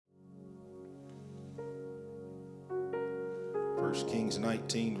1 Kings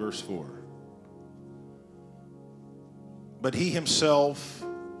 19, verse 4. But he himself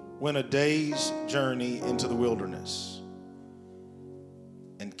went a day's journey into the wilderness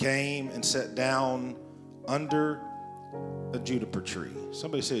and came and sat down under a juniper tree.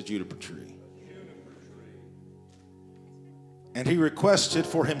 Somebody say a juniper tree. And he requested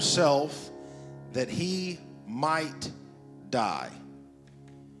for himself that he might die,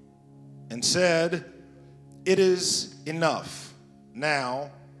 and said, "It is enough.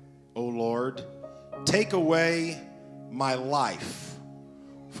 Now, O Lord, take away my life,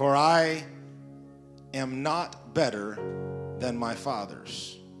 for I am not better than my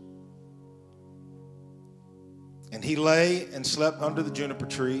fathers." And he lay and slept under the juniper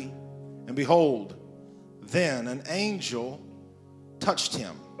tree, and behold, then an angel touched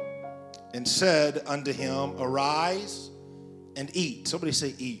him and said unto him, "Arise and eat." Somebody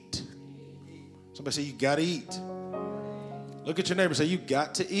say eat. Somebody say you got to eat. Look at your neighbor and say, you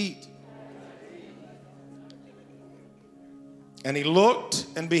got to eat. And he looked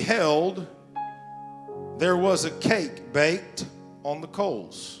and beheld, there was a cake baked on the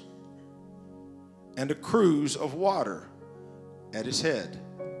coals, and a cruse of water at his head.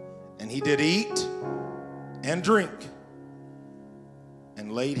 And he did eat and drink,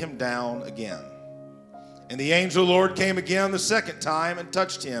 and laid him down again. And the angel of the Lord came again the second time and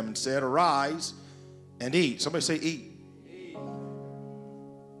touched him and said, "Arise and eat." Somebody say eat.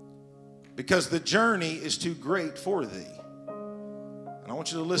 Because the journey is too great for thee. And I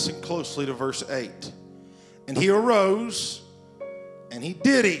want you to listen closely to verse 8. And he arose and he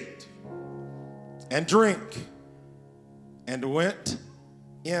did eat and drink, and went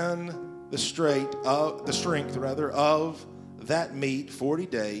in the strength of that meat 40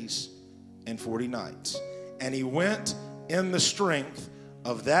 days and 40 nights. And he went in the strength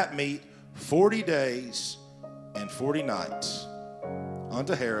of that meat 40 days and 40 nights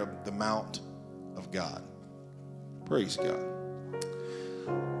unto Horeb, the mount of God. Praise God.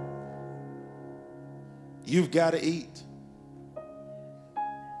 You've got to eat.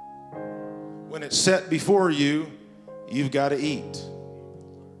 When it's set before you, you've got to eat.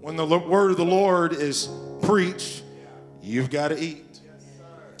 When the word of the Lord is preached, you've got to eat.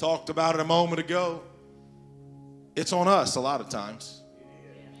 Talked about it a moment ago. It's on us a lot of times.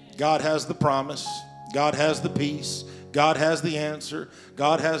 God has the promise. God has the peace. God has the answer.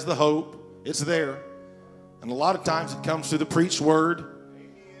 God has the hope. It's there. And a lot of times it comes through the preached word.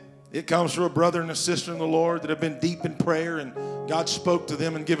 It comes through a brother and a sister in the Lord that have been deep in prayer, and God spoke to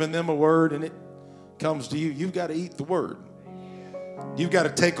them and given them a word, and it comes to you. You've got to eat the word. You've got to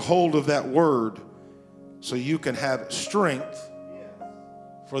take hold of that word so you can have strength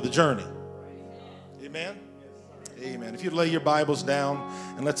for the journey. Amen? Amen. If you'd lay your Bibles down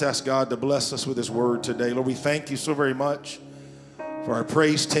and let's ask God to bless us with his word today. Lord, we thank you so very much for our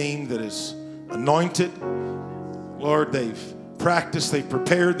praise team that is anointed. Lord, they've practiced, they've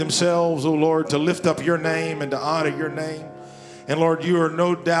prepared themselves, oh Lord, to lift up your name and to honor your name. And Lord, you are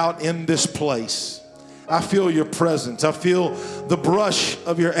no doubt in this place. I feel your presence. I feel the brush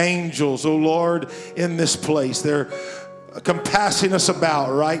of your angels, oh Lord, in this place. They're compassing us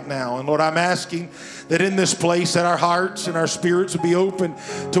about right now. And Lord, I'm asking that in this place that our hearts and our spirits would be open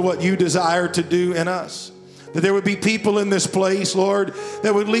to what you desire to do in us. That there would be people in this place, Lord,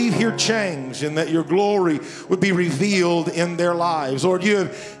 that would leave here changed, and that your glory would be revealed in their lives. Lord, you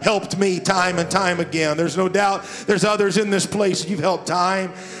have helped me time and time again. There's no doubt there's others in this place you've helped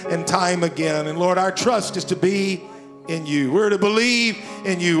time and time again. And Lord, our trust is to be in you. We're to believe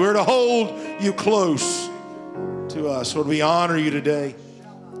in you. We're to hold you close to us. Lord, we honor you today,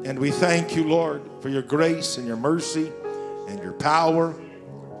 and we thank you, Lord, for your grace and your mercy and your power.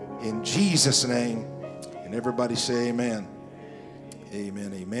 In Jesus' name. And everybody say amen.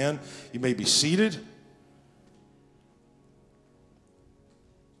 Amen, amen. You may be seated.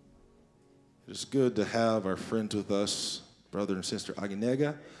 It's good to have our friends with us, brother and sister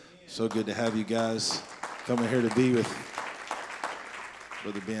Aginega. So good to have you guys coming here to be with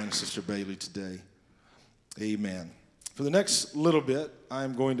Brother Ben and Sister Bailey today. Amen. For the next little bit,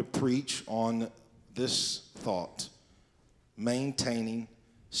 I'm going to preach on this thought: maintaining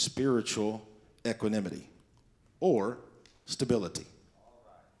spiritual equanimity. Or stability.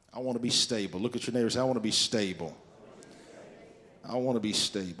 I want to be stable. Look at your neighbor and say, I want to be stable. I want to be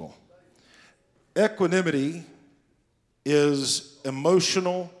stable. Equanimity is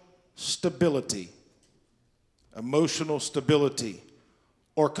emotional stability. Emotional stability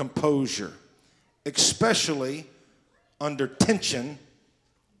or composure, especially under tension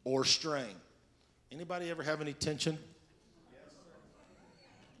or strain. Anybody ever have any tension?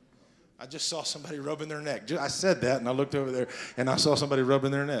 I just saw somebody rubbing their neck. I said that, and I looked over there, and I saw somebody rubbing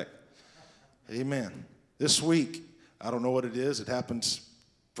their neck. Amen. This week, I don't know what it is. It happens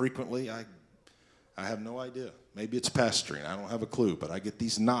frequently. I have no idea. Maybe it's pastoring. I don't have a clue, but I get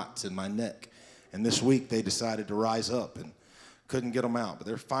these knots in my neck. And this week, they decided to rise up and couldn't get them out. But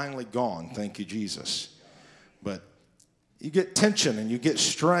they're finally gone. Thank you, Jesus. But you get tension and you get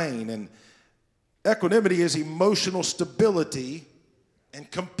strain. And equanimity is emotional stability and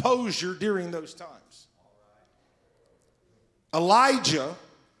composure during those times. Elijah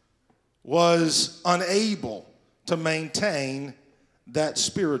was unable to maintain that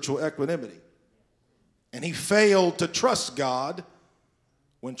spiritual equanimity. And he failed to trust God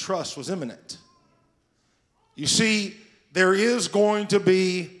when trust was imminent. You see, there is going to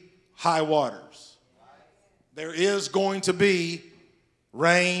be high waters. There is going to be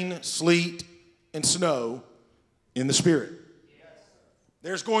rain, sleet, and snow in the Spirit.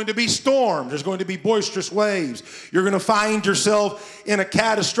 There's going to be storms. There's going to be boisterous waves. You're going to find yourself in a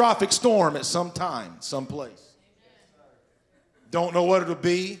catastrophic storm at some time, someplace. Don't know what it'll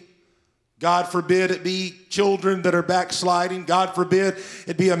be. God forbid it be children that are backsliding. God forbid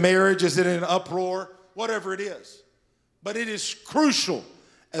it be a marriage is in an uproar. Whatever it is. But it is crucial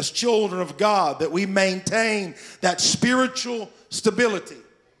as children of God that we maintain that spiritual stability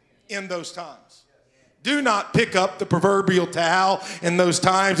in those times. Do not pick up the proverbial towel in those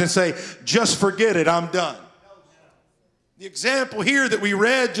times and say, just forget it, I'm done. The example here that we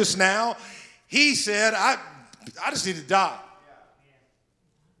read just now, he said, I just need to die.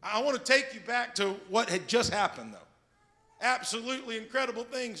 I want to take you back to what had just happened, though. Absolutely incredible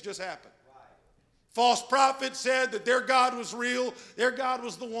things just happened. False prophets said that their God was real, their God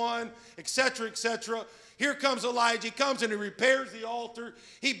was the one, etc., etc. Here comes Elijah. He comes and he repairs the altar.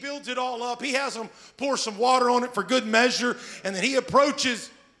 He builds it all up. He has them pour some water on it for good measure. And then he approaches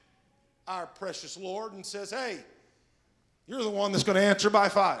our precious Lord and says, hey, you're the one that's going to answer by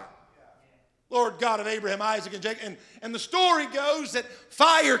fire. Lord God of Abraham, Isaac, and Jacob. And the story goes that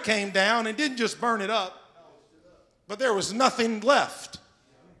fire came down and didn't just burn it up, but there was nothing left,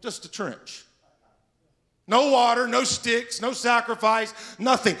 just a trench. No water, no sticks, no sacrifice,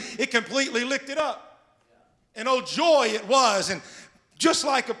 nothing. It completely licked it up. And oh, joy it was. And just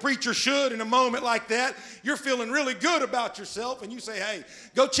like a preacher should in a moment like that, you're feeling really good about yourself. And you say, hey,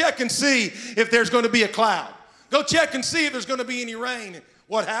 go check and see if there's going to be a cloud. Go check and see if there's going to be any rain. And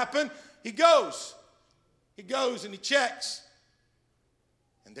what happened? He goes. He goes and he checks.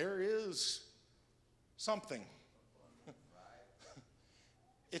 And there is something.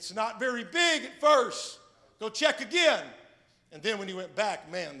 It's not very big at first. Go check again. And then when he went back,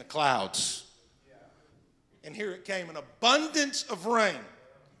 man, the clouds. And here it came, an abundance of rain.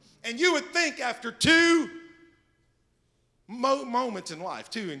 And you would think after two moments in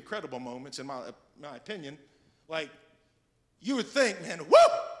life, two incredible moments in my opinion, like you would think, man,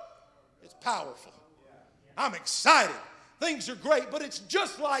 whoo, it's powerful. I'm excited. Things are great, but it's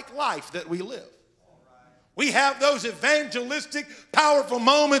just like life that we live. We have those evangelistic, powerful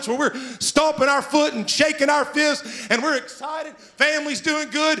moments where we're stomping our foot and shaking our fist, and we're excited. Family's doing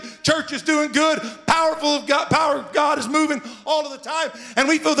good. Church is doing good. Power of God is moving all of the time, and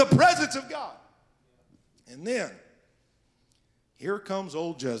we feel the presence of God. And then, here comes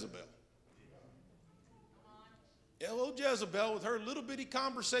old Jezebel. Old Jezebel with her little bitty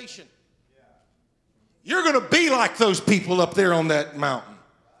conversation. You're going to be like those people up there on that mountain.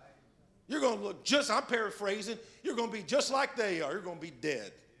 You're going to look just, I'm paraphrasing, you're going to be just like they are. You're going to be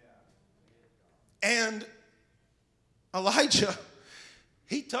dead. And Elijah,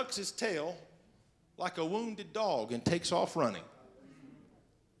 he tucks his tail like a wounded dog and takes off running.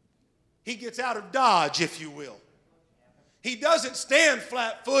 He gets out of Dodge, if you will. He doesn't stand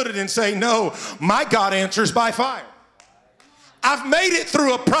flat-footed and say, no, my God answers by fire. I've made it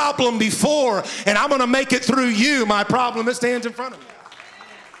through a problem before, and I'm going to make it through you, my problem that stands in front of me.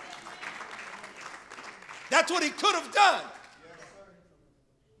 That's what he could have done.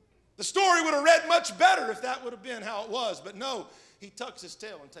 The story would have read much better if that would have been how it was. But no, he tucks his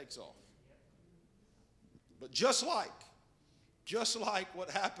tail and takes off. But just like what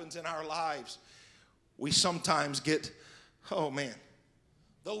happens in our lives, we sometimes get, oh man,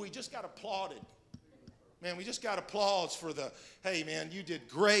 though we just got applauded. Man, we just got applause for the, hey man, you did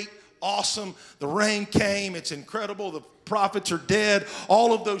great, awesome. The rain came, it's incredible. The prophets are dead,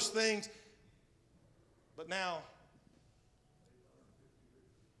 all of those things. But now,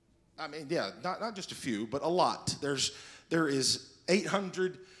 I mean, yeah, not just a few, but a lot. There is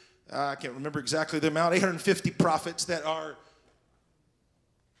 800, I can't remember exactly the amount, 850 prophets that are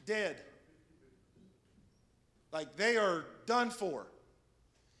dead. Like they are done for.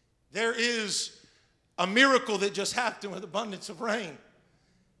 There is a miracle that just happened with abundance of rain.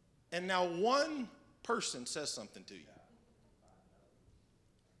 And now one person says something to you.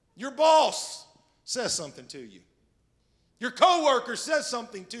 Your boss says something to you. Your coworker says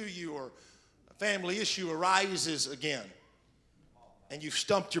something to you, or a family issue arises again, and you've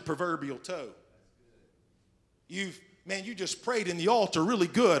stumped your proverbial toe. You just prayed in the altar really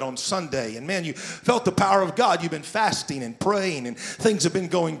good on Sunday, and man, you felt the power of God. You've been fasting and praying, and things have been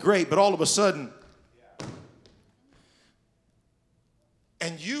going great, but all of a sudden,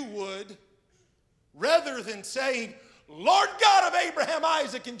 and you would, rather than saying, Lord God of Abraham,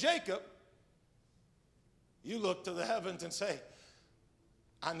 Isaac, and Jacob, you look to the heavens and say,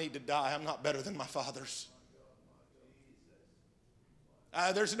 I need to die. I'm not better than my fathers.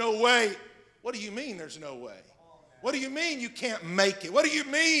 There's no way. What do you mean there's no way? What do you mean you can't make it? What do you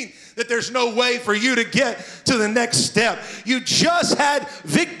mean that there's no way for you to get to the next step? You just had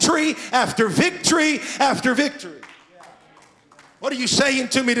victory after victory after victory. What are you saying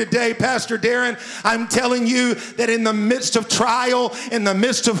to me today, Pastor Darren? I'm telling you that in the midst of trial, in the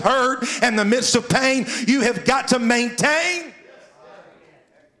midst of hurt, and the midst of pain, you have got to maintain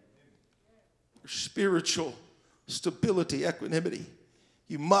your spiritual stability, equanimity.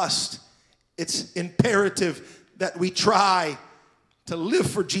 You must. It's imperative that we try to live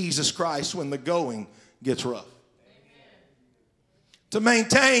for Jesus Christ when the going gets rough. To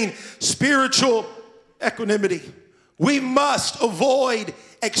maintain spiritual equanimity, we must avoid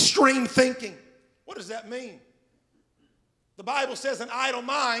extreme thinking. What does that mean? The Bible says an idle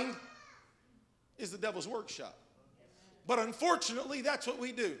mind is the devil's workshop. But unfortunately, that's what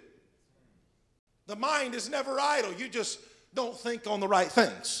we do. The mind is never idle. You just don't think on the right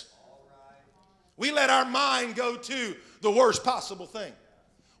things. We let our mind go to the worst possible thing.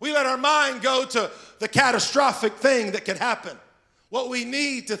 We let our mind go to the catastrophic thing that could happen. What we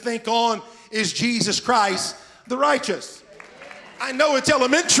need to think on is Jesus Christ, the righteous. I know it's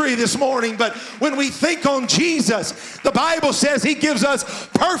elementary this morning, but when we think on Jesus, the Bible says he gives us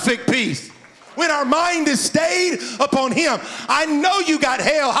perfect peace. When our mind is stayed upon him. I know you got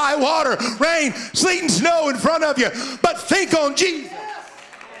hail, high water, rain, sleet and snow in front of you, but think on Jesus.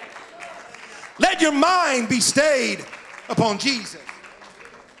 Let your mind be stayed upon Jesus.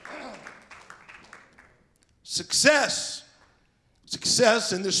 Success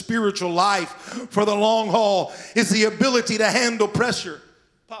in the spiritual life for the long haul is the ability to handle pressure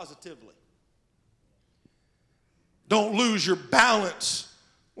positively. Don't lose your balance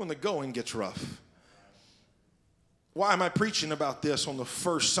when the going gets rough. Why am I preaching about this on the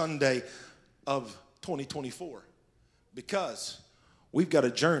first Sunday of 2024? Because we've got a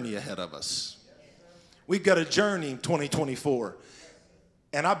journey ahead of us. We've got a journey in 2024.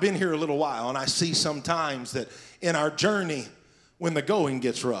 And I've been here a little while, and I see sometimes that in our journey, when the going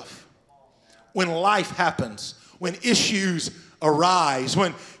gets rough, when life happens, when issues arise,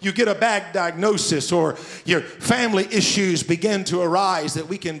 when you get a bad diagnosis or your family issues begin to arise, that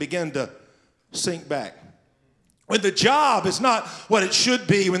we can begin to sink back. When the job is not what it should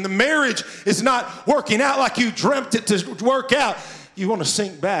be, when the marriage is not working out like you dreamt it to work out, you want to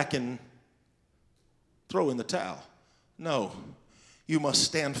sink back and throw in the towel. No. You must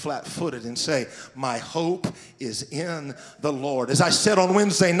stand flat-footed and say, my hope is in the Lord. As I said on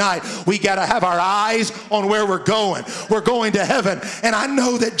Wednesday night, we got to have our eyes on where we're going. We're going to heaven. And I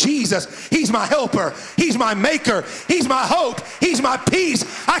know that Jesus, he's my helper. He's my maker. He's my hope. He's my peace.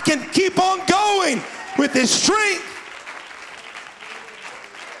 I can keep on going with his strength.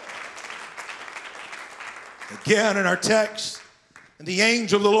 Again in our text, and the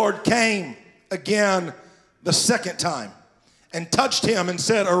angel of the Lord came again the second time and touched him and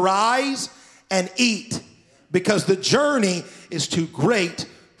said, arise and eat, because the journey is too great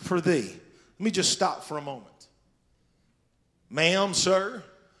for thee. Let me just stop for a moment. Ma'am, sir,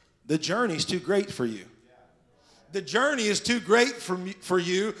 the journey's too great for you. The journey is too great for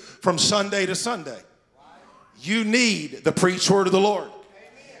you from Sunday to Sunday. You need the preached word of the Lord.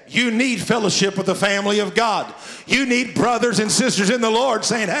 You need fellowship with the family of God. You need brothers and sisters in the Lord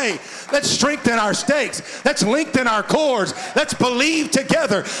saying, hey, let's strengthen our stakes. Let's lengthen our cords. Let's believe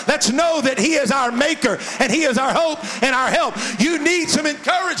together. Let's know that he is our maker and he is our hope and our help. You need some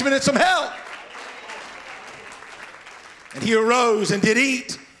encouragement and some help. And he arose and did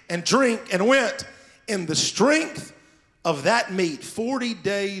eat and drink and went in the strength of that meat 40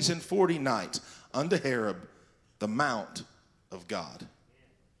 days and 40 nights unto Horeb, the mount of God.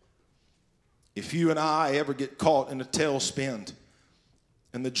 If you and I ever get caught in a tailspin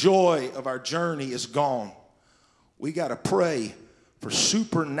and the joy of our journey is gone, we got to pray for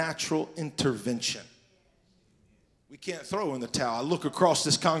supernatural intervention. We can't throw in the towel. I look across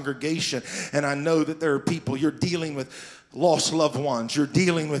this congregation and I know that there are people, you're dealing with lost loved ones. You're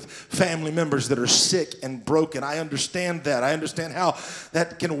dealing with family members that are sick and broken. I understand that. I understand how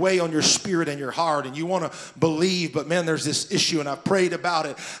that can weigh on your spirit and your heart, and you want to believe, but man, there's this issue, and I've prayed about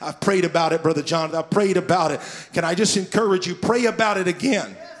it. I've prayed about it, Brother John. I've prayed about it. Can I just encourage you, pray about it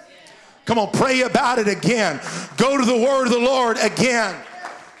again. Come on, pray about it again. Go to the word of the Lord again.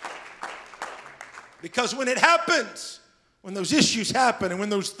 Because when it happens, when those issues happen and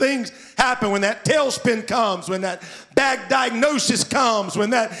when those things happen, when that tailspin comes, when that bad diagnosis comes, when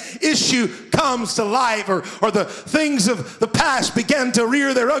that issue comes to life, or the things of the past begin to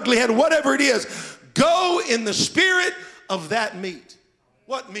rear their ugly head, whatever it is, go in the spirit of that meat.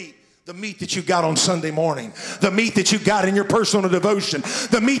 What meat? The meat that you got on Sunday morning. The meat that you got in your personal devotion.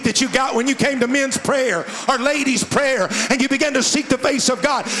 The meat that you got when you came to men's prayer or ladies' prayer and you began to seek the face of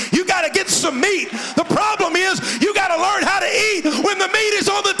God. You got to get some meat. The problem is you got to learn how to eat when the meat is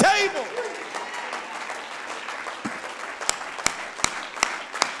on the table.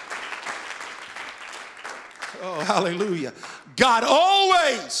 Oh, hallelujah. God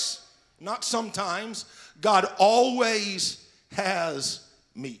always, not sometimes, God always has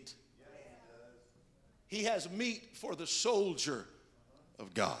meat. He has meat for the soldier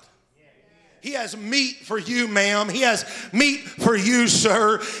of God. He has meat for you, ma'am. He has meat for you,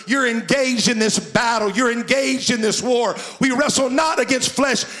 sir. You're engaged in this battle. You're engaged in this war. We wrestle not against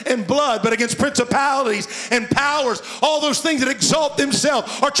flesh and blood, but against principalities and powers, all those things that exalt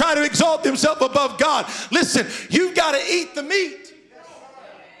themselves or try to exalt themselves above God. Listen, you've got to eat the meat.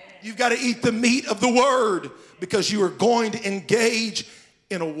 You've got to eat the meat of the word, because you are going to engage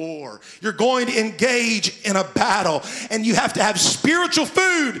in a war. You're going to engage in a battle, and you have to have spiritual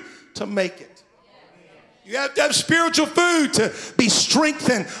food to make it. You have to have spiritual food to be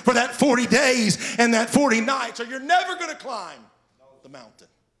strengthened for that 40 days and that 40 nights, or you're never going to climb the mountain.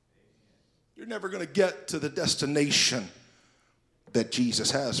 You're never going to get to the destination that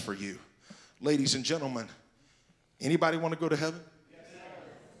Jesus has for you. Ladies and gentlemen, anybody want to go to heaven?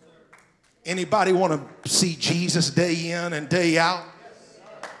 Anybody want to see Jesus day in and day out?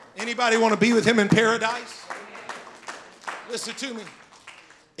 Anybody want to be with him in paradise? Listen to me.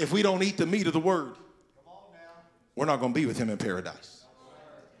 If we don't eat the meat of the word, we're not going to be with him in paradise.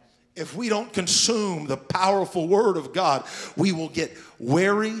 If we don't consume the powerful word of God, we will get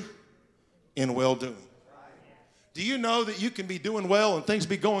weary in well-doing. Do you know that you can be doing well and things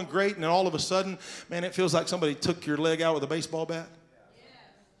be going great, and then all of a sudden, man, it feels like somebody took your leg out with a baseball bat?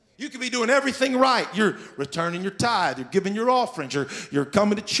 You could be doing everything right. You're returning your tithe. You're giving your offerings. You're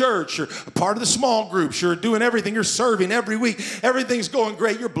coming to church. You're a part of the small groups. You're doing everything. You're serving every week. Everything's going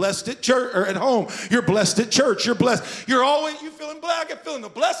great. You're blessed at church or at home. You're blessed at church. You're blessed. You're feeling black and feeling the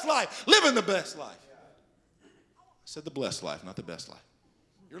blessed life. Living the best life. I said the blessed life, not the best life.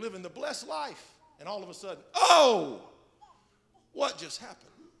 You're living the blessed life. And all of a sudden, oh, what just happened?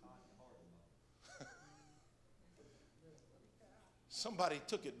 Somebody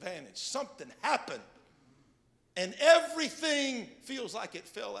took advantage. Something happened. And everything feels like it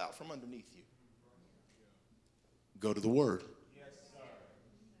fell out from underneath you. Go to the word.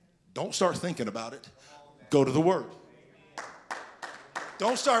 Don't start thinking about it. Go to the word.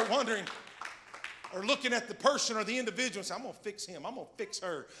 Don't start wondering or looking at the person or the individual and say, I'm going to fix him. I'm going to fix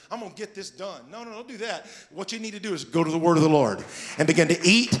her. I'm going to get this done. No, don't do that. What you need to do is go to the word of the Lord and begin to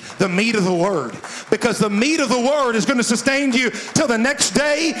eat the meat of the word, because the meat of the word is going to sustain you till the next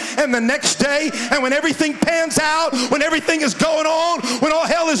day and the next day. And when everything pans out, when everything is going on, when all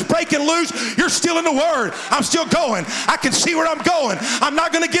hell is breaking loose, you're still in the word. I'm still going. I can see where I'm going. I'm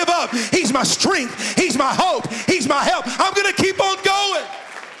not going to give up. He's my strength. He's my hope. He's my help. I'm going to keep on going.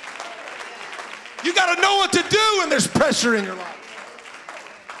 You got to know what to do when there's pressure in your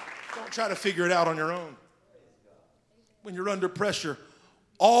life. Don't try to figure it out on your own. When you're under pressure,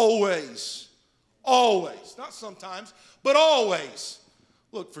 always, not sometimes, but always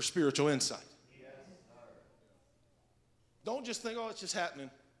look for spiritual insight. Don't just think, oh, it's just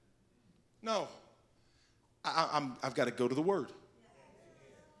happening. No, I've got to go to the word.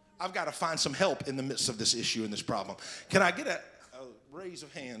 I've got to find some help in the midst of this issue and this problem. Can I get a raise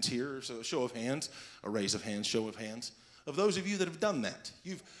of hands here, so a show of hands, a raise of hands, show of hands, of those of you that have done that?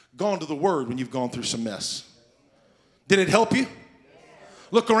 You've gone to the word when you've gone through some mess. Did it help you?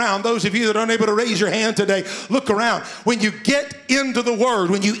 Look around. Those of you that are unable to raise your hand today, look around. When you get into the Word,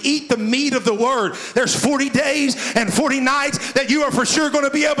 when you eat the meat of the Word, there's 40 days and 40 nights that you are for sure going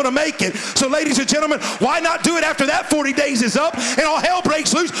to be able to make it. So ladies and gentlemen, why not do it after that 40 days is up and all hell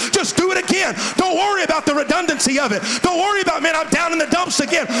breaks loose? Just do it again. Don't worry about the redundancy of it. Don't worry about, man, I'm down in the dumps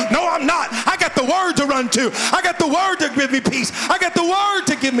again. No, I'm not. I got the Word to run to. I got the Word to give me peace. I got the Word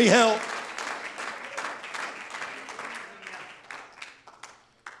to give me help.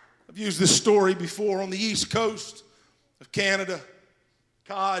 I've used this story before. On the east coast of Canada,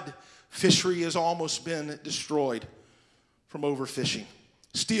 cod fishery has almost been destroyed from overfishing.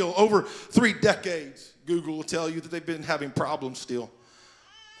 Still, over 3 decades, Google will tell you that they've been having problems still.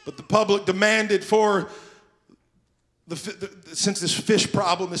 But the public demanded for, since this fish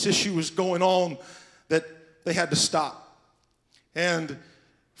problem, this issue was going on, that they had to stop. And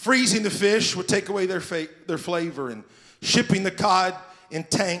freezing the fish would take away their flavor, and shipping the cod in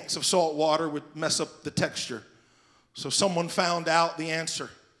tanks of salt water would mess up the texture. So someone found out the answer.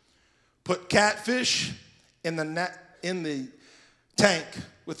 Put catfish in the tank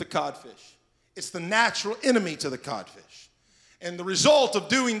with the codfish. It's the natural enemy to the codfish. And the result of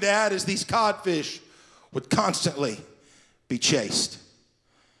doing that is these codfish would constantly be chased.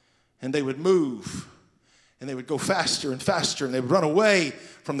 And they would move. And they would go faster and faster. And they would run away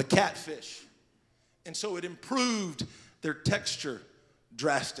from the catfish. And so it improved their texture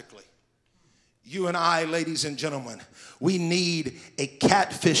drastically. You and I, ladies and gentlemen, we need a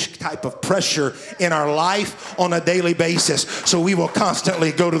catfish type of pressure in our life on a daily basis, so we will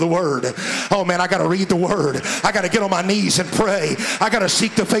constantly go to the Word. Oh man, I got to read the Word. I got to get on my knees and pray. I got to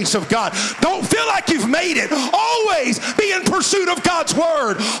seek the face of God. Don't feel like you've made it. Always be in pursuit of God's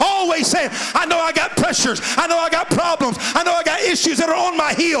Word. Always saying, I know I got pressures. I know I got problems. I know I got issues that are on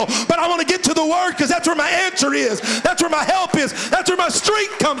my heel, but I want to get to the Word because that's where my answer is. That's where my help is. That's where my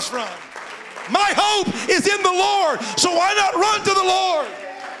strength comes from. My hope is in the Lord, so why not run to the Lord?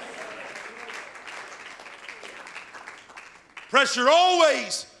 Pressure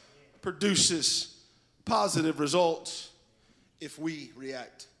always produces positive results if we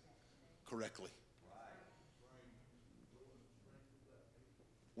react correctly.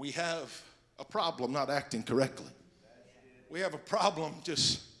 We have a problem not acting correctly. We have a problem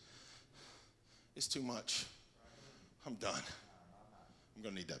just, it's too much. I'm done. I'm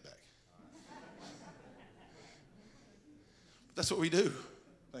going to need that back. That's what we do.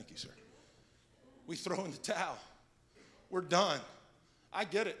 Thank you, sir. We throw in the towel. We're done. I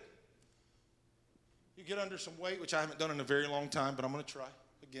get it. You get under some weight, which I haven't done in a very long time, but I'm going to try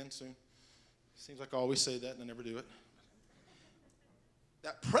again soon. Seems like I always say that and I never do it.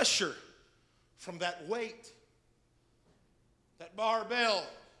 That pressure from that weight, that barbell,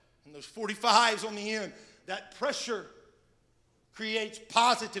 and those 45s on the end, that pressure creates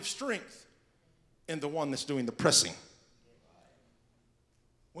positive strength in the one that's doing the pressing.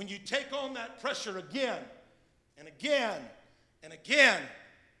 When you take on that pressure again and again and again,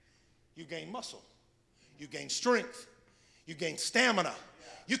 you gain muscle, you gain strength, you gain stamina.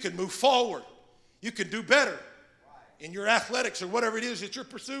 You can move forward. You can do better in your athletics or whatever it is that you're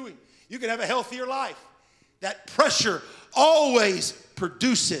pursuing. You can have a healthier life. That pressure always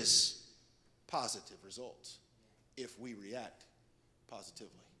produces positive results if we react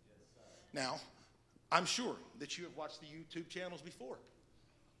positively. Now, I'm sure that you have watched the YouTube channels before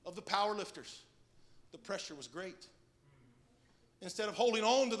of the power lifters. The pressure was great. Instead of holding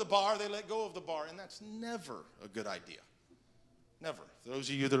on to the bar, they let go of the bar, and that's never a good idea. Never. Those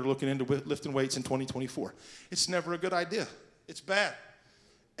of you that are looking into lifting weights in 2024, it's never a good idea. It's bad.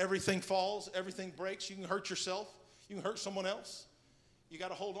 Everything falls, everything breaks. You can hurt yourself. You can hurt someone else. You got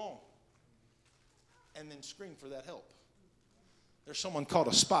to hold on and then scream for that help. There's someone called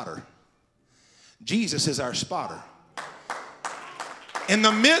a spotter. Jesus is our spotter. In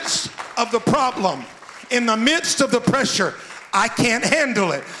the midst of the problem, in the midst of the pressure, I can't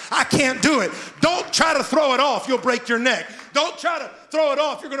handle it. I can't do it. Don't try to throw it off. You'll break your neck. Don't try to throw it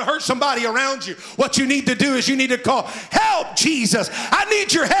off. You're going to hurt somebody around you. What you need to do is you need to call, help, Jesus. I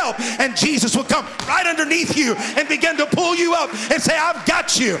need your help. And Jesus will come right underneath you and begin to pull you up and say, I've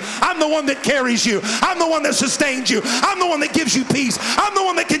got you. I'm the one that carries you. I'm the one that sustains you. I'm the one that gives you peace. I'm the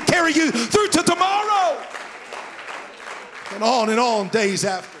one that can carry you through to tomorrow. And on days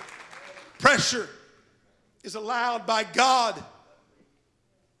after. Pressure is allowed by God.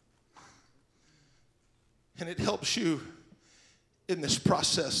 And it helps you in this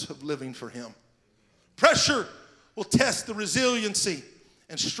process of living for Him. Pressure will test the resiliency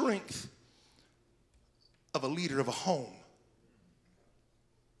and strength of a leader of a home.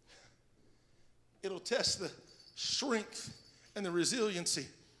 It'll test the strength and the resiliency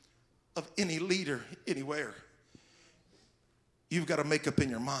of any leader anywhere, you've got to make up in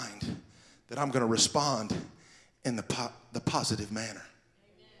your mind that I'm going to respond in the positive manner.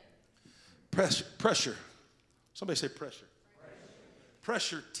 Pressure. Somebody say pressure.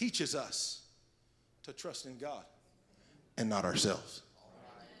 Pressure teaches us to trust in God and not ourselves.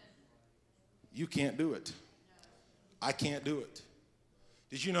 You can't do it. I can't do it.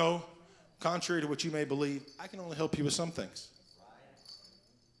 Did you know, contrary to what you may believe, I can only help you with some things.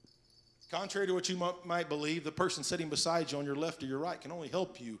 Contrary to what you might believe, the person sitting beside you on your left or your right can only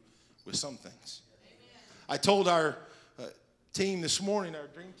help you with some things. I told our team this morning, our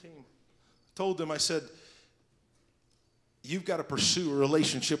dream team, told them, I said, you've got to pursue a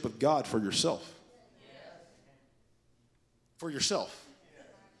relationship with God for yourself. For yourself.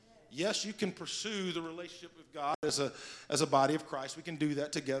 Yes, you can pursue the relationship with God as a body of Christ. We can do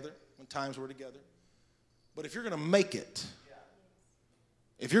that together when times we're together. But if you're going to make it,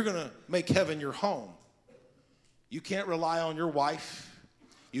 if you're going to make heaven your home, you can't rely on your wife.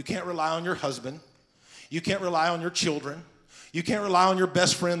 You can't rely on your husband. You can't rely on your children. You can't rely on your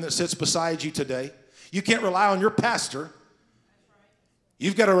best friend that sits beside you today. You can't rely on your pastor.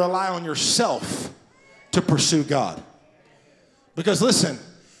 You've got to rely on yourself to pursue God. Because listen,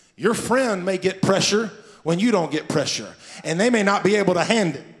 your friend may get pressure when you don't get pressure, and they may not be able to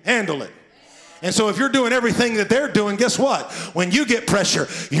handle it. And so if you're doing everything that they're doing, guess what? When you get pressure,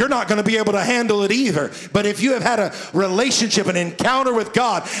 you're not going to be able to handle it either. But if you have had a relationship, an encounter with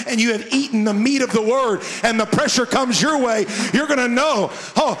God, and you have eaten the meat of the word, and the pressure comes your way, you're going to know,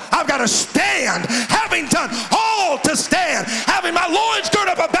 oh, I've got to stand, having done all to stand, having my loins girt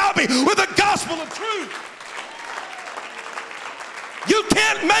up about me with the gospel of truth. You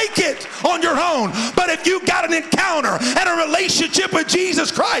can't make it on your own, but if you got an encounter and a relationship with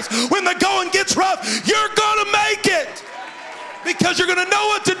Jesus Christ, when the going gets rough, you're going to make it because you're going to know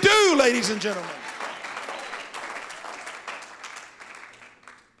what to do, ladies and gentlemen.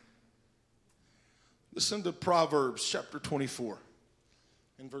 Listen to Proverbs chapter 24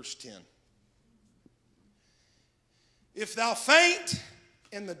 and verse 10. If thou faint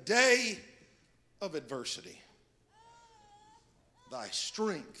in the day of adversity, thy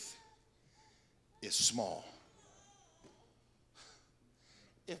strength is small.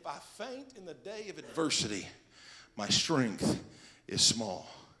 If I faint in the day of adversity, my strength is small.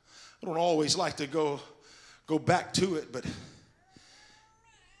 I don't always like to go back to it, but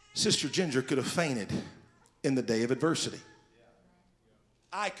Sister Ginger could have fainted in the day of adversity.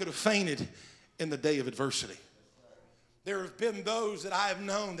 I could have fainted in the day of adversity. There have been those that I have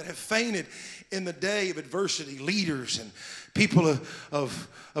known that have fainted in the day of adversity, leaders and people of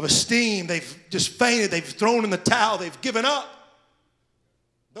esteem. They've just fainted. They've thrown in the towel. They've given up.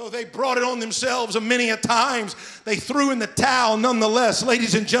 Though they brought it on themselves many a times, they threw in the towel nonetheless.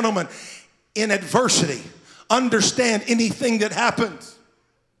 Ladies and gentlemen, in adversity, understand anything that happens.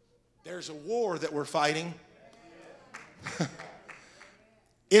 There's a war that we're fighting.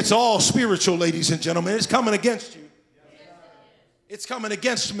 It's all spiritual, ladies and gentlemen. It's coming against you. It's coming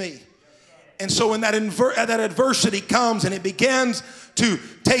against me. And so when that adversity comes and it begins to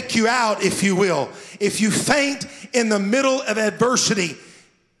take you out, if you will, if you faint in the middle of adversity,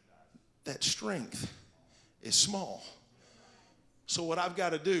 that strength is small. So what I've got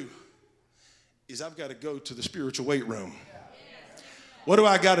to do is I've got to go to the spiritual weight room. What do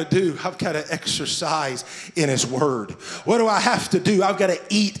I got to do? I've got to exercise in His Word. What do I have to do? I've got to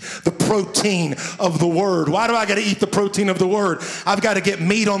eat the protein of the Word. Why do I got to eat the protein of the Word? I've got to get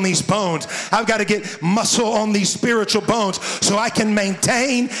meat on these bones. I've got to get muscle on these spiritual bones so I can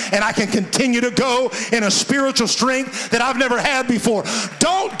maintain and I can continue to go in a spiritual strength that I've never had before.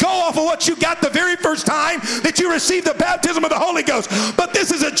 Don't go off of what you got the very first time that you received the baptism of the Holy Ghost. But this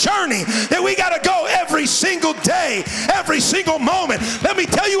is a journey that we got to go every single day, every single moment. Let me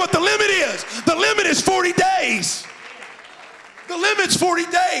tell you what the limit is. The limit is 40 days. The limit's 40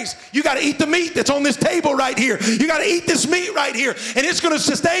 days. You got to eat the meat that's on this table right here. You got to eat this meat right here. And it's going to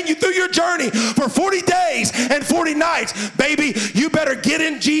sustain you through your journey for 40 days and 40 nights. Baby, you better get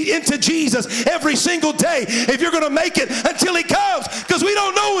into Jesus every single day if you're going to make it until He comes, because we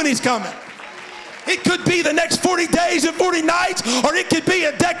don't know when He's coming. It could be the next 40 days and 40 nights, or it could be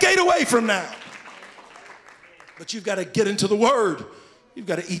a decade away from now. But you've got to get into the Word. You've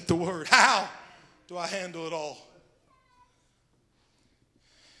got to eat the Word. How do I handle it all?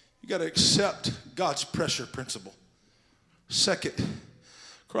 You got to accept God's pressure principle. 2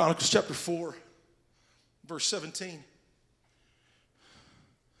 Chronicles chapter 4, verse 17.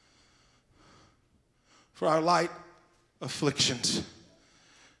 For our light afflictions,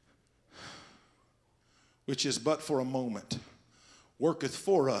 which is but for a moment, worketh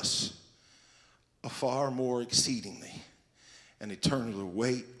for us a far more exceedingly and eternal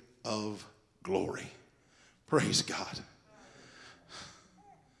weight of glory. Praise God.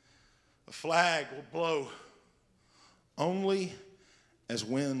 A flag will blow only as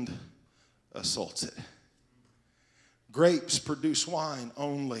wind assaults it. Grapes produce wine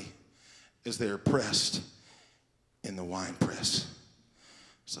only as they are pressed in the wine press.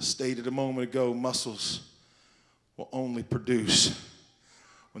 As I stated a moment ago, muscles will only produce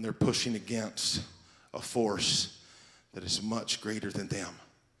when they're pushing against a force that is much greater than them.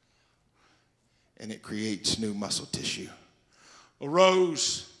 And it creates new muscle tissue. A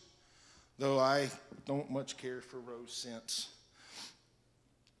rose, though I don't much care for rose scents,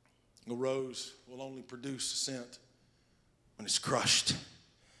 a rose will only produce a scent when it's crushed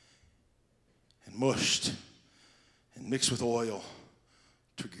and mushed and mixed with oil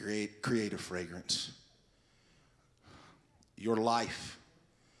to create a fragrance. Your life,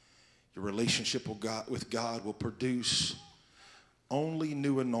 your relationship with God will produce only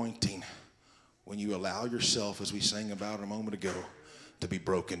new anointing when you allow yourself, as we sang about a moment ago, to be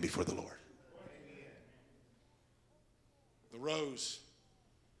broken before the Lord. The rose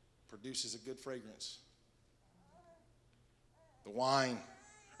produces a good fragrance. The wine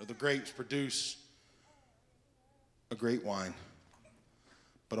or the grapes produce a great wine,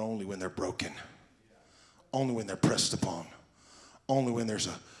 but only when they're broken, only when they're pressed upon, only when there's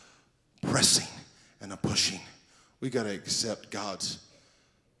a pressing and a pushing. We got to accept God's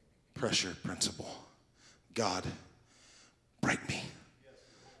pressure principle. God, break me.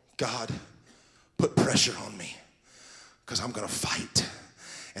 God, put pressure on me, because I'm going to fight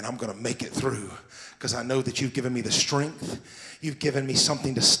and I'm going to make it through, because I know that you've given me the strength. You've given me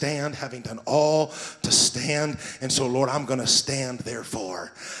something to stand, having done all to stand. And so, Lord, I'm going to stand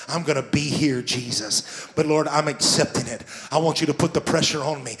therefore. I'm going to be here, Jesus. But, Lord, I'm accepting it. I want you to put the pressure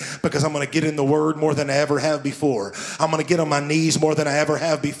on me, because I'm going to get in the Word more than I ever have before. I'm going to get on my knees more than I ever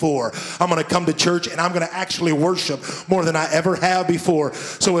have before. I'm going to come to church and I'm going to actually worship more than I ever have before.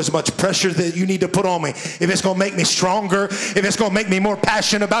 So as much pressure that you need to put on me, if it's going to make me stronger, if it's going to make me more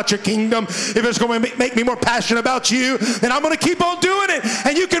passionate about your kingdom, if it's going to make me more passionate about you, then I'm going to keep on doing it,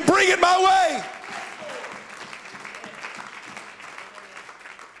 and you can bring it my way.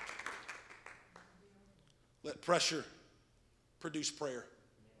 Let pressure produce prayer.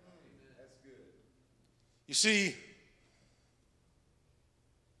 You see,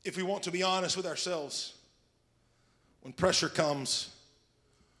 if we want to be honest with ourselves, when pressure comes,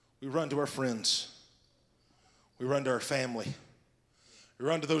 we run to our friends, we run to our family, we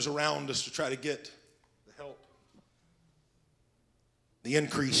run to those around us to try to get the help, the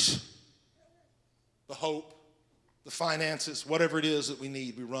increase, the hope, the finances, whatever it is that we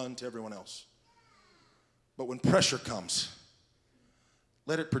need, we run to everyone else. But when pressure comes,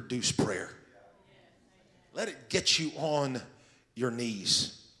 let it produce prayer. Let it get you on your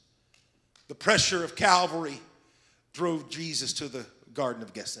knees. The pressure of Calvary drove Jesus to the Garden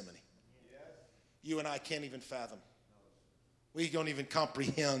of Gethsemane. You and I can't even fathom. We don't even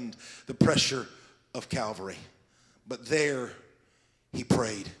comprehend the pressure of Calvary. But there he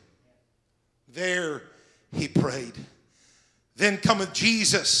prayed. There he prayed. Then cometh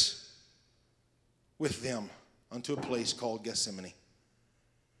Jesus with them unto a place called Gethsemane,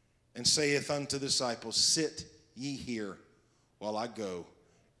 and saith unto the disciples, sit ye here while I go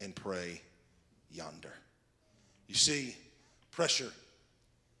and pray yonder. You see, pressure.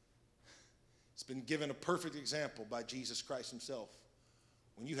 It's been given a perfect example by Jesus Christ himself.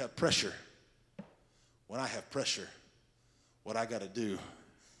 When you have pressure, when I have pressure, what I got to do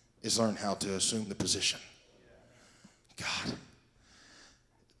is learn how to assume the position. God,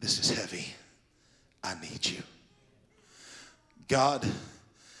 this is heavy. I need you. God,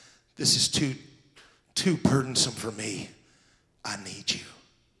 this is too burdensome for me. I need you.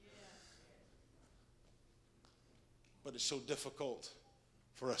 But it's so difficult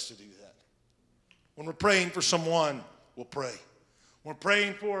for us to do that. When we're praying for someone, we'll pray. When we're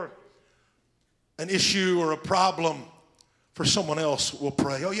praying for an issue or a problem for someone else, we'll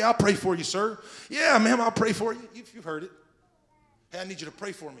pray. Oh, yeah, I'll pray for you, sir. Yeah, ma'am, I'll pray for you. You've heard it. Hey, I need you to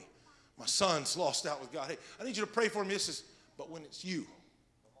pray for me. My son's lost out with God. Hey, I need you to pray for me. But when it's you,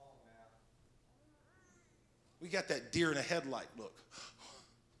 we got that deer in a headlight look.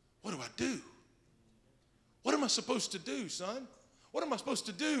 What do I do? What am I supposed to do, son? What am I supposed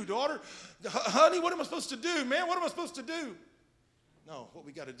to do, daughter? Honey, what am I supposed to do, man? What am I supposed to do? No, what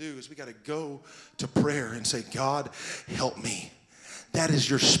we got to do is we got to go to prayer and say, God, help me. That is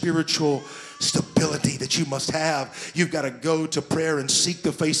your spiritual stability that you must have. You've got to go to prayer and seek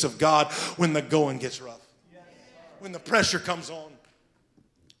the face of God when the going gets rough. When the pressure comes on.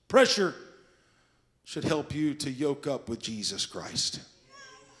 Pressure should help you to yoke up with Jesus Christ.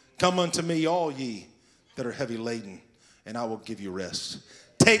 Come unto me, all ye that are heavy laden, and I will give you rest.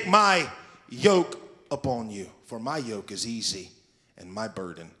 Take my yoke upon you, for my yoke is easy and my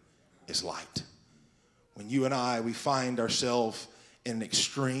burden is light. When you and I, we find ourselves in an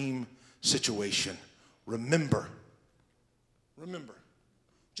extreme situation, remember,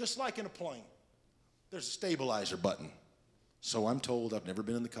 just like in a plane, there's a stabilizer button. So I'm told, I've never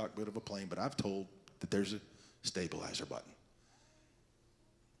been in the cockpit of a plane, but I've told that there's a stabilizer button.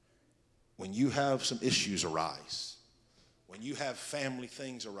 When you have some issues arise, when you have family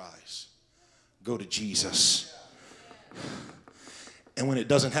things arise, go to Jesus. And when it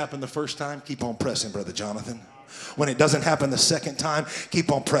doesn't happen the first time, keep on pressing, Brother Jonathan. When it doesn't happen the second time,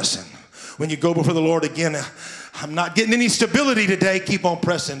 keep on pressing. When you go before the Lord again, I'm not getting any stability today, keep on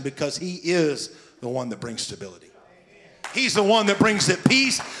pressing, because he is the one that brings stability. He's the one that brings the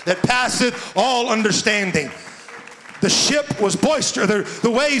peace that passeth all understanding. The ship was boisterous,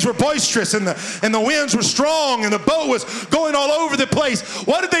 the waves were boisterous, and the winds were strong, and the boat was going all over the place.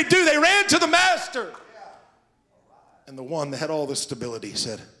 What did they do? They ran to the master. And the one that had all the stability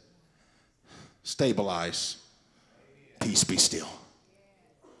said, stabilize, peace be still.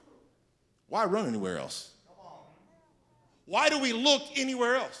 Why run anywhere else? Why do we look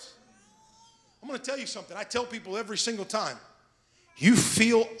anywhere else? I'm going to tell you something. I tell people every single time, you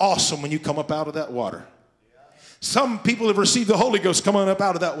feel awesome when you come up out of that water. Some people have received the Holy Ghost coming up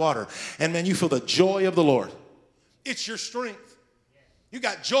out of that water. And man, you feel the joy of the Lord. It's your strength. You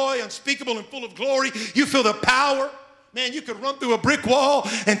got joy unspeakable and full of glory. You feel the power. Man, you could run through a brick wall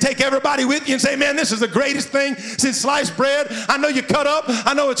and take everybody with you and say, man, this is the greatest thing since sliced bread. I know you cut up.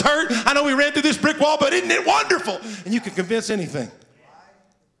 I know it's hurt. I know we ran through this brick wall, but isn't it wonderful? And you can convince anything.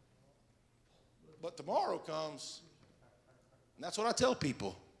 But tomorrow comes, and that's what I tell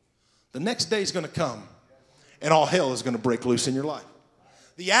people. The next day is going to come, and all hell is going to break loose in your life.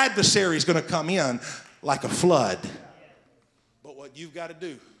 The adversary is going to come in like a flood. But what you've got to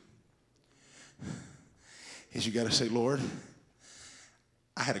do is you got to say, Lord,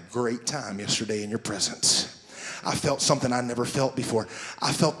 I had a great time yesterday in your presence. I felt something I never felt before.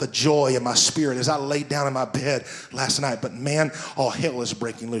 I felt the joy in my spirit as I laid down in my bed last night. But man, all hell is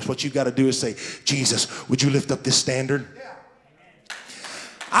breaking loose. What you got to do is say, Jesus, would you lift up this standard?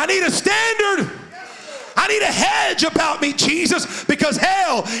 I need a standard. I need a hedge about me, Jesus, because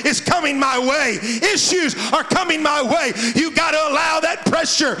hell is coming my way. Issues are coming my way. You got to allow that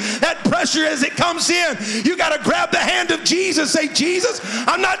pressure as it comes in. You got to grab the hand of Jesus. Say, Jesus,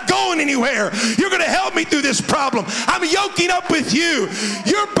 I'm not going anywhere. You're going to help me through this problem. I'm yoking up with you.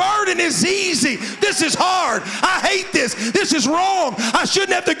 Your burden is easy. This is hard. I hate this. This is wrong. I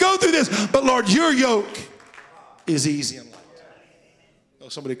shouldn't have to go through this. But Lord, your yoke is easy and light. Oh,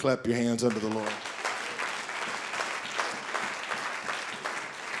 somebody clap your hands unto the Lord.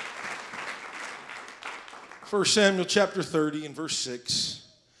 1 Samuel chapter 30 and verse 6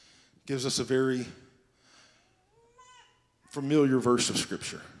 gives us a very familiar verse of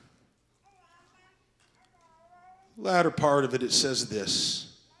Scripture. The latter part of it, it says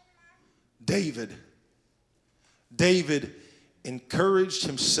this: David encouraged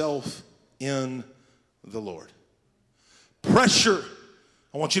himself in the Lord. Pressure,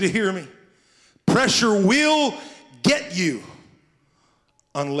 I want you to hear me. Pressure will get you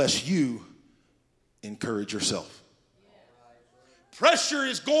unless you encourage yourself. Pressure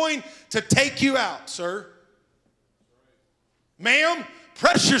is going to take you out, sir. Ma'am,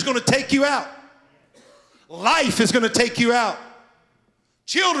 pressure is going to take you out. Life is going to take you out.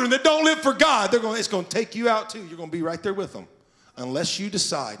 Children that don't live for God, it's going to take you out too. You're going to be right there with them. Unless you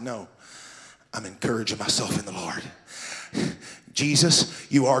decide, no, I'm encouraging myself in the Lord.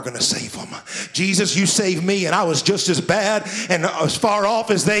 Jesus, you are going to save them. Jesus, you saved me, and I was just as bad and as far off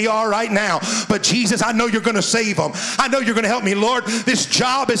as they are right now. But Jesus, I know you're going to save them. I know you're going to help me. Lord, this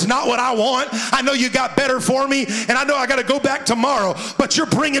job is not what I want. I know you got better for me, and I know I got to go back tomorrow, but you're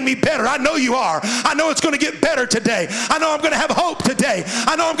bringing me better. I know you are. I know it's going to get better today. I know I'm going to have hope today.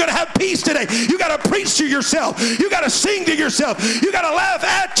 I know I'm going to have peace today. You got to preach to yourself. You got to sing to yourself. You got to laugh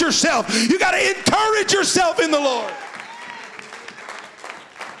at yourself. You got to encourage yourself in the Lord.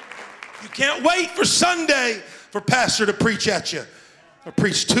 Can't wait for Sunday for pastor to preach at you or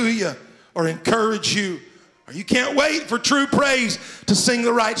preach to you or encourage you. Or you can't wait for true praise to sing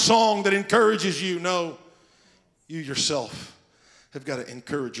the right song that encourages you. No, you yourself have got to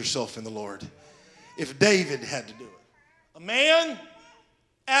encourage yourself in the Lord. If David had to do it, a man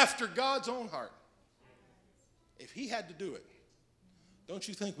after God's own heart, if he had to do it, don't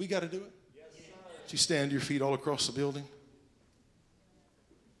you think we got to do it? Yes, sir. Would you stand to your feet all across the building?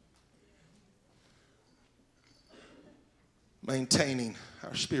 maintaining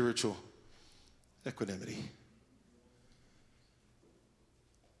our spiritual equanimity.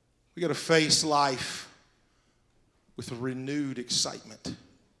 We got to face life with a renewed excitement.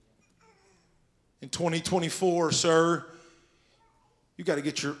 In 2024, sir, you got to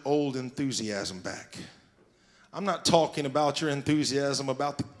get your old enthusiasm back. I'm not talking about your enthusiasm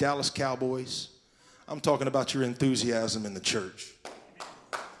about the Dallas Cowboys. I'm talking about your enthusiasm in the church.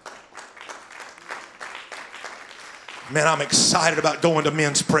 Man, I'm excited about going to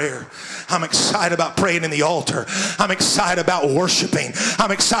men's prayer. I'm excited about praying in the altar. I'm excited about worshiping.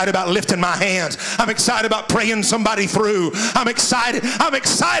 I'm excited about lifting my hands. I'm excited about praying somebody through. I'm excited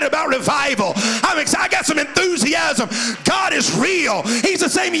about revival. I got some enthusiasm. God is real. He's the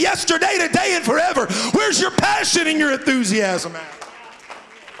same yesterday, today, and forever. Where's your passion and your enthusiasm at?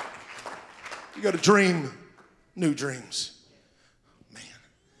 You got to dream new dreams.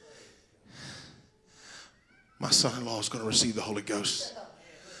 My son-in-law is going to receive the Holy Ghost.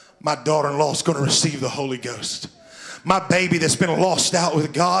 My daughter-in-law is going to receive the Holy Ghost. My baby that's been lost out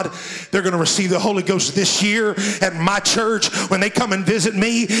with God, they're going to receive the Holy Ghost this year at my church. When they come and visit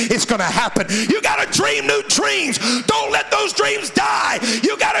me, it's going to happen. You got to dream new dreams. Don't let those dreams die.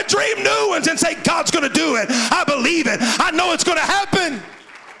 You got to dream new ones and say, God's going to do it. I believe it. I know it's going to happen.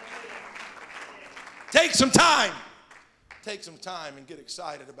 Take some time. Take some time and get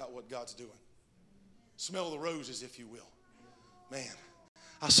excited about what God's doing. Smell the roses, if you will. Man,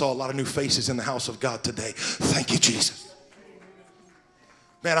 I saw a lot of new faces in the house of God today. Thank you, Jesus.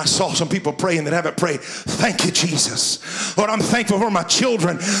 Man, I saw some people praying that haven't prayed. Thank you, Jesus. Lord, I'm thankful for my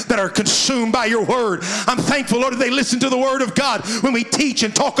children that are consumed by your word. I'm thankful, Lord, that they listen to the word of God when we teach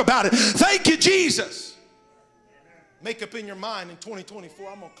and talk about it. Thank you, Jesus. Make up in your mind in 2024,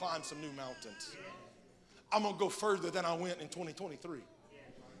 I'm going to climb some new mountains. I'm going to go further than I went in 2023. You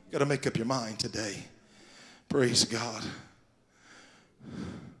got to make up your mind today. Praise God.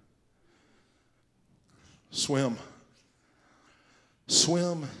 Swim.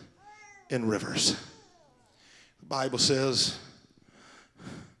 Swim in rivers. The Bible says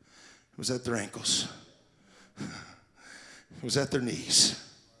it was at their ankles. It was at their knees.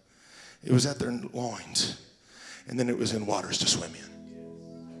 It was at their loins. And then it was in waters to swim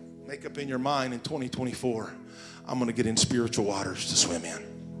in. Make up in your mind in 2024, I'm going to get in spiritual waters to swim in.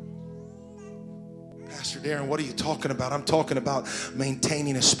 Pastor Darren, what are you talking about? I'm talking about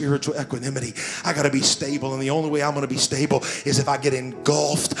maintaining a spiritual equanimity. I got to be stable, and the only way I'm going to be stable is if I get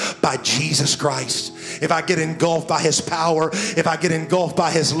engulfed by Jesus Christ. If I get engulfed by his power, if I get engulfed by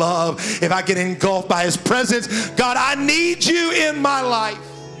his love, if I get engulfed by his presence. God, I need you in my life.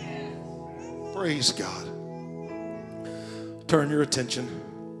 Praise God. Turn your attention.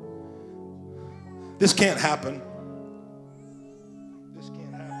 This can't happen.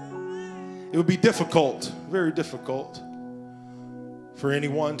 It would be difficult, very difficult, for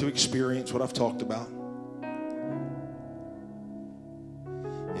anyone to experience what I've talked about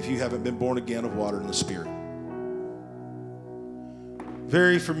if you haven't been born again of water and the Spirit.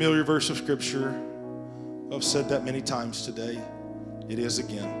 Very familiar verse of Scripture. I've said that many times today. It is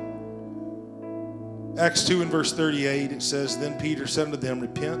again. Acts 2 and verse 38, it says, Then Peter said unto them,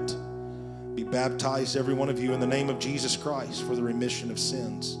 Repent, be baptized every one of you in the name of Jesus Christ for the remission of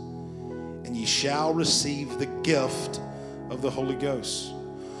sins. And ye shall receive the gift of the Holy Ghost.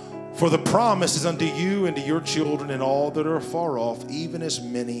 For the promise is unto you and to your children and all that are far off, even as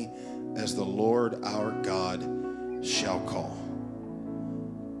many as the Lord our God shall call.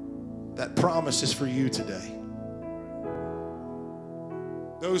 That promise is for you today.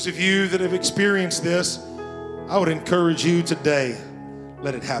 Those of you that have experienced this, I would encourage you today,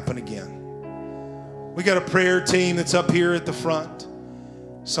 let it happen again. We got a prayer team that's up here at the front.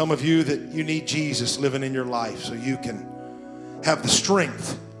 Some of you that you need Jesus living in your life so you can have the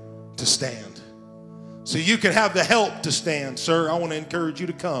strength to stand. So you can have the help to stand. Sir, I want to encourage you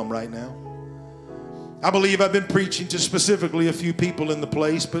to come right now. I believe I've been preaching to specifically a few people in the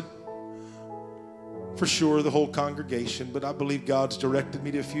place, but for sure the whole congregation. But I believe God's directed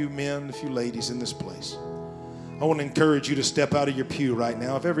me to a few men, a few ladies in this place. I want to encourage you to step out of your pew right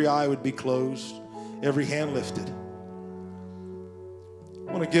now. If every eye would be closed, every hand lifted.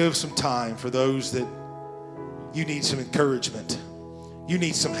 I want to give some time for those that you need some encouragement. You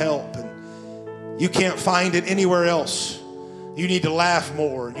need some help, and you can't find it anywhere else. You need to laugh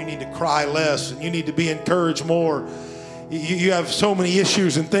more, and you need to cry less, and you need to be encouraged more. You have so many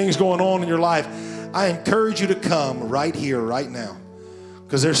issues and things going on in your life. I encourage you to come right here, right now,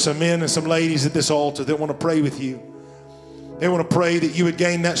 because there's some men and some ladies at this altar that want to pray with you. They want to pray that you would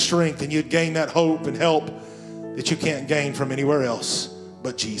gain that strength and you'd gain that hope and help that you can't gain from anywhere else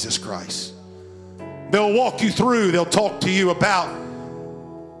but Jesus Christ. They'll walk you through. They'll talk to you about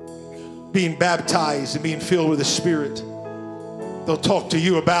being baptized and being filled with the Spirit. They'll talk to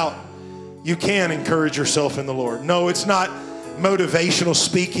you about you can encourage yourself in the Lord. No, it's not motivational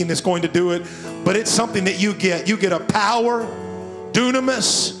speaking that's going to do it, but it's something that you get. You get a power,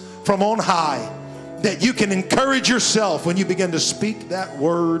 dunamis, from on high, that you can encourage yourself when you begin to speak that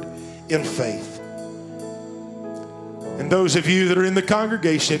word in faith. And those of you that are in the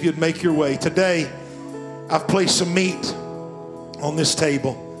congregation, if you'd make your way. Today, I've placed some meat on this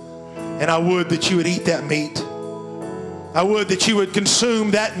table, and I would that you would eat that meat. I would that you would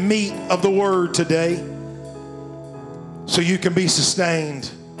consume that meat of the word today so you can be sustained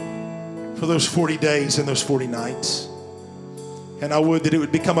for those 40 days and those 40 nights. And I would that it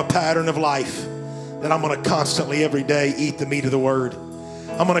would become a pattern of life, that I'm going to constantly every day eat the meat of the word.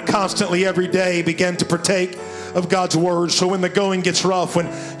 I'm going to constantly every day begin to partake of God's word, so when the going gets rough, when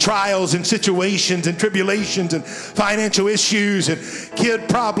trials and situations and tribulations and financial issues and kid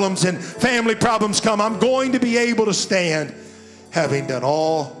problems and family problems come, I'm going to be able to stand, having done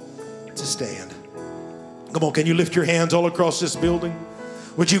all to stand. Come on, can you lift your hands all across this building?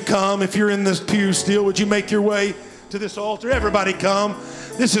 Would you come? If you're in this pew still, would you make your way to this altar? Everybody come.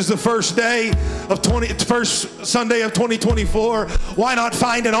 This is the first Sunday of 2024. Why not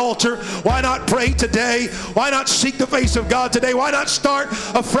find an altar? Why not pray today? Why not seek the face of God today? Why not start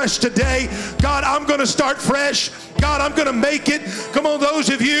afresh today? God, I'm going to start fresh. God, I'm going to make it. Come on, those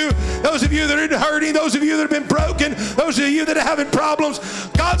of you that are hurting, those of you that have been broken, those of you that are having problems,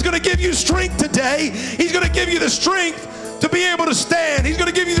 God's going to give you strength today. He's going to give you the strength to be able to stand. He's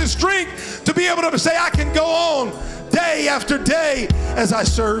going to give you the strength to be able to say, I can go on day after day as I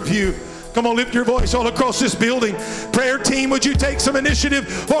serve you. Come on, lift your voice all across this building. Prayer team, would you take some initiative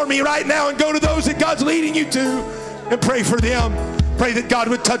for me right now and go to those that God's leading you to and pray for them. Pray that God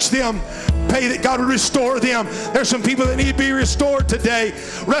would touch them. Pray that God would restore them. There's some people that need to be restored today.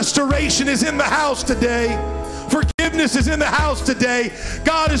 Restoration is in the house today. Forgiveness is in the house today.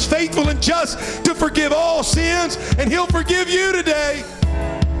 God is faithful and just to forgive all sins, and He'll forgive you today.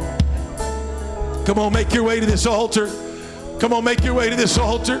 Come on, make your way to this altar. Come on, make your way to this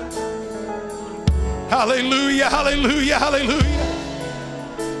altar. Hallelujah, hallelujah, hallelujah.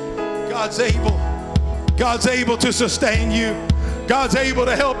 God's able. God's able to sustain you. God's able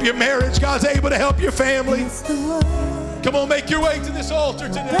to help your marriage. God's able to help your family. Come on, make your way to this altar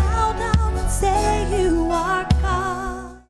today. Bow down and say you are